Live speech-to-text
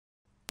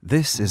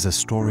This is a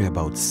story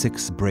about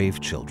 6 brave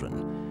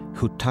children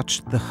who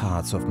touched the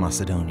hearts of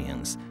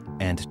Macedonians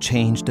and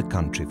changed the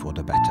country for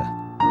the better.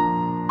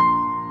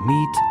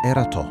 Meet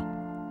Erato.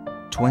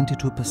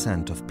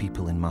 22% of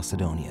people in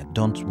Macedonia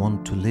don't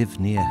want to live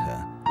near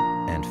her,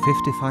 and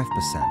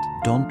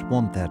 55% don't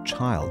want their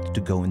child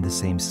to go in the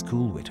same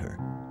school with her.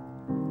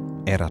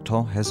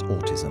 Erato has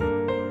autism.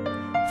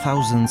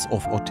 Thousands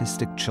of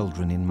autistic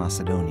children in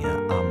Macedonia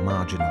are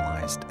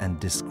marginalized and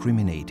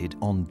discriminated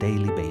on a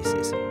daily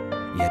basis,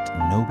 yet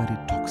nobody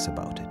talks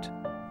about it.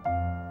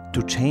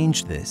 To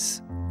change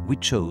this, we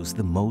chose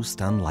the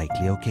most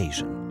unlikely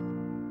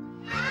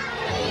occasion.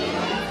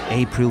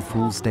 April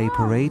Fool's Day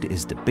Parade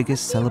is the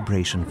biggest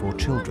celebration for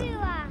children,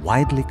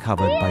 widely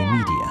covered by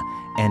media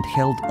and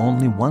held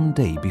only one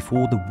day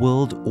before the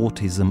World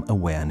Autism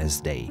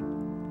Awareness Day.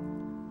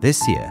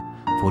 This year,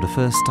 for the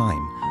first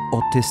time,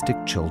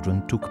 autistic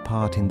children took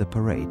part in the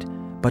parade,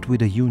 but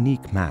with a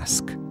unique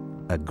mask,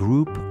 a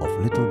group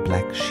of little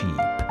black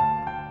sheep.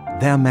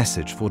 Their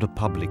message for the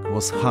public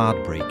was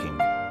heartbreaking.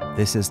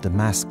 This is the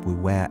mask we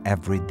wear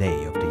every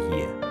day of the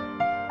year.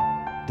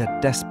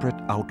 That desperate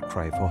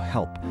outcry for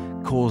help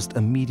caused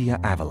a media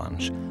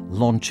avalanche,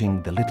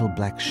 launching the little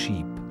black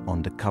sheep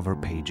on the cover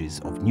pages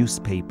of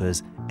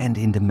newspapers and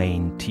in the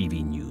main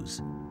TV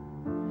news.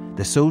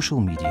 The social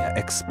media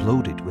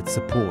exploded with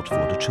support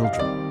for the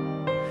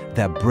children.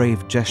 Their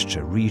brave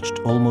gesture reached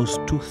almost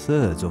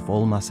 2/3 of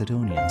all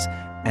Macedonians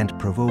and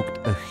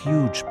provoked a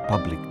huge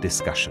public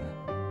discussion.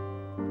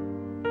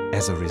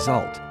 As a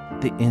result,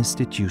 the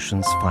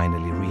institutions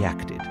finally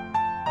reacted.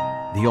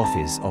 The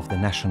Office of the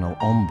National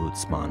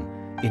Ombudsman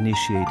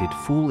initiated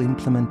full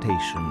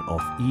implementation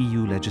of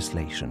EU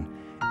legislation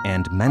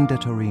and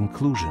mandatory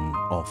inclusion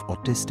of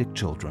autistic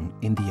children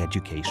in the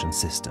education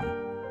system.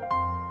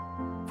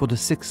 For the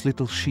 6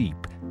 little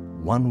sheep,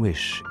 one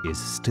wish is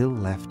still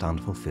left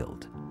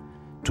unfulfilled: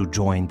 to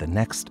join the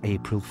next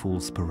April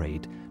Fool's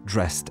parade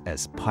dressed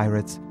as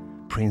pirates,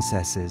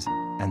 princesses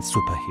and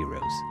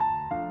superheroes.